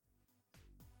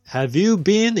Have you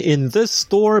been in this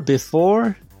store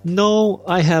before? No,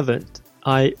 I haven't.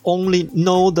 I only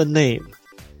know the name.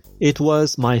 It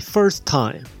was my first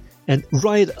time, and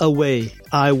right away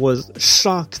I was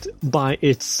shocked by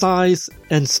its size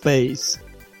and space.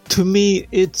 To me,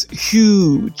 it's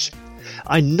huge.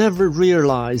 I never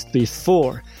realized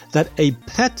before that a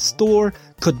pet store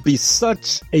could be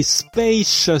such a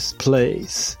spacious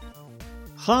place.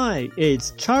 Hi,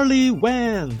 it's Charlie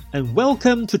Wang, and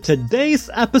welcome to today's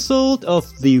episode of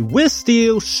The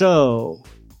Wisdeel Show.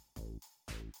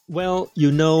 Well,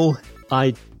 you know,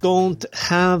 I don't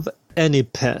have any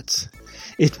pets.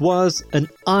 It was an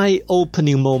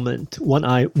eye-opening moment when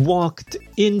I walked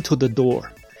into the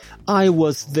door. I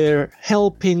was there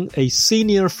helping a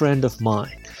senior friend of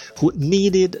mine who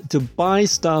needed to buy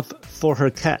stuff for her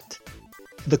cat.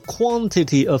 The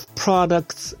quantity of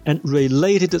products and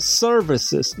related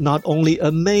services not only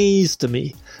amazed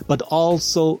me, but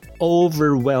also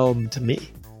overwhelmed me.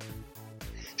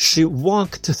 She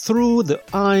walked through the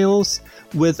aisles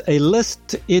with a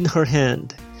list in her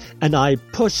hand, and I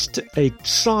pushed a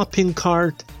shopping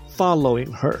cart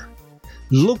following her.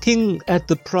 Looking at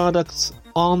the products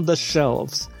on the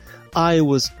shelves, I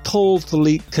was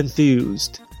totally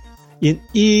confused. In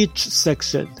each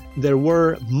section, there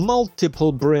were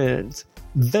multiple brands,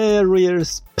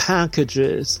 various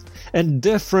packages, and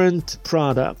different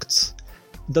products.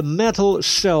 The metal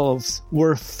shelves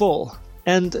were full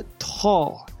and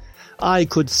tall. I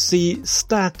could see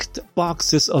stacked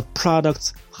boxes of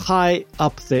products high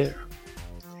up there.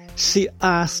 She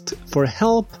asked for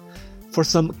help for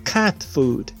some cat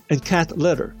food and cat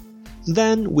litter.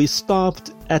 Then we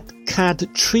stopped at cat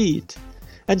treat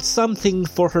and something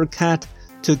for her cat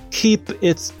to keep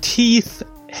its teeth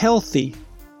healthy.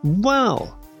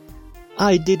 Wow!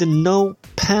 I didn't know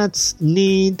pets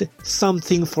need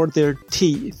something for their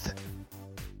teeth.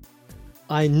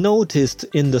 I noticed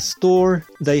in the store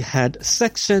they had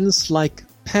sections like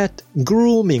pet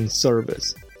grooming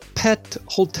service, pet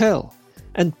hotel,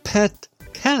 and pet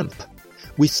camp.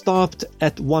 We stopped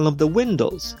at one of the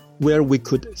windows where we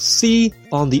could see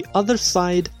on the other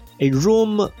side a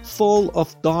room full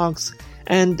of dogs,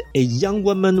 and a young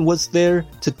woman was there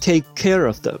to take care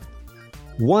of them.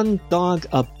 One dog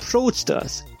approached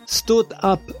us, stood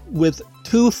up with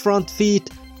 2 front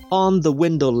feet on the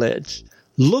window ledge,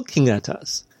 looking at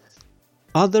us.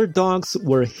 Other dogs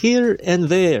were here and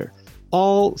there,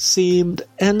 all seemed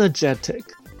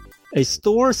energetic. A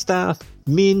store staff,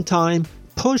 meantime,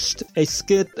 pushed a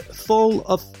skid full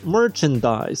of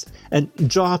merchandise and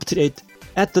dropped it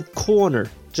at the corner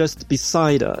just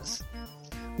beside us.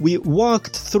 We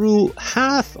walked through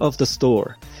half of the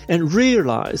store and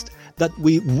realized that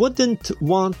we wouldn't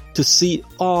want to see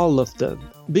all of them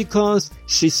because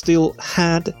she still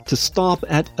had to stop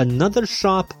at another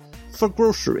shop for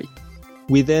grocery.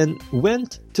 We then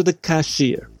went to the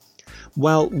cashier.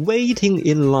 While waiting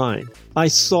in line, I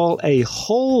saw a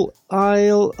whole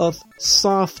aisle of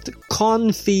soft,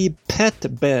 comfy pet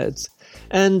beds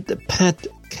and pet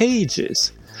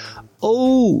cages.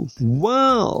 Oh,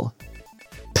 wow!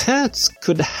 Pets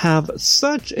could have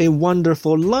such a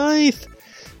wonderful life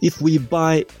if we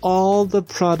buy all the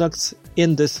products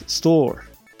in this store.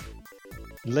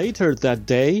 Later that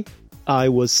day, I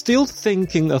was still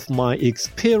thinking of my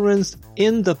experience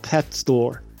in the pet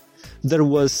store. There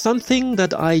was something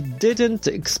that I didn't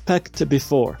expect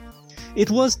before.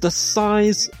 It was the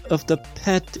size of the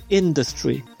pet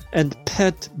industry and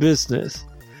pet business.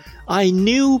 I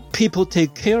knew people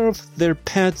take care of their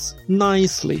pets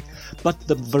nicely, but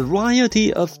the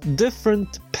variety of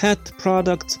different pet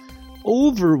products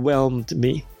overwhelmed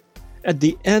me. At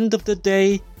the end of the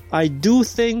day, I do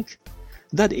think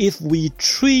that if we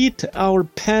treat our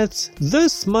pets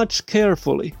this much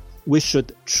carefully, we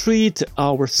should treat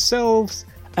ourselves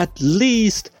at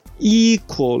least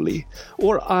equally,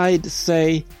 or I'd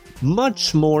say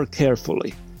much more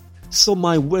carefully. So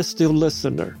my Wisdeel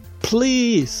listener,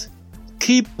 please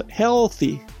keep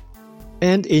healthy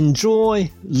and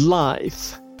enjoy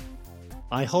life.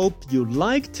 I hope you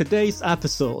liked today's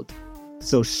episode.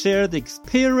 So share the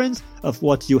experience of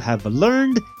what you have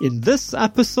learned in this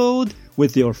episode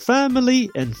with your family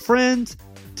and friends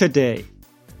today.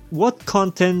 What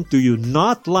content do you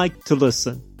not like to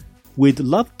listen? We'd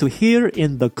love to hear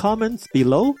in the comments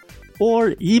below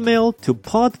or email to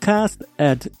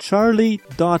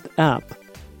podcast@charlie.app.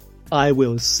 I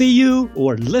will see you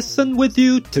or listen with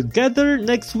you together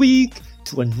next week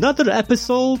to another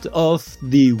episode of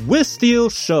The Wisdeel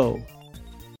Show.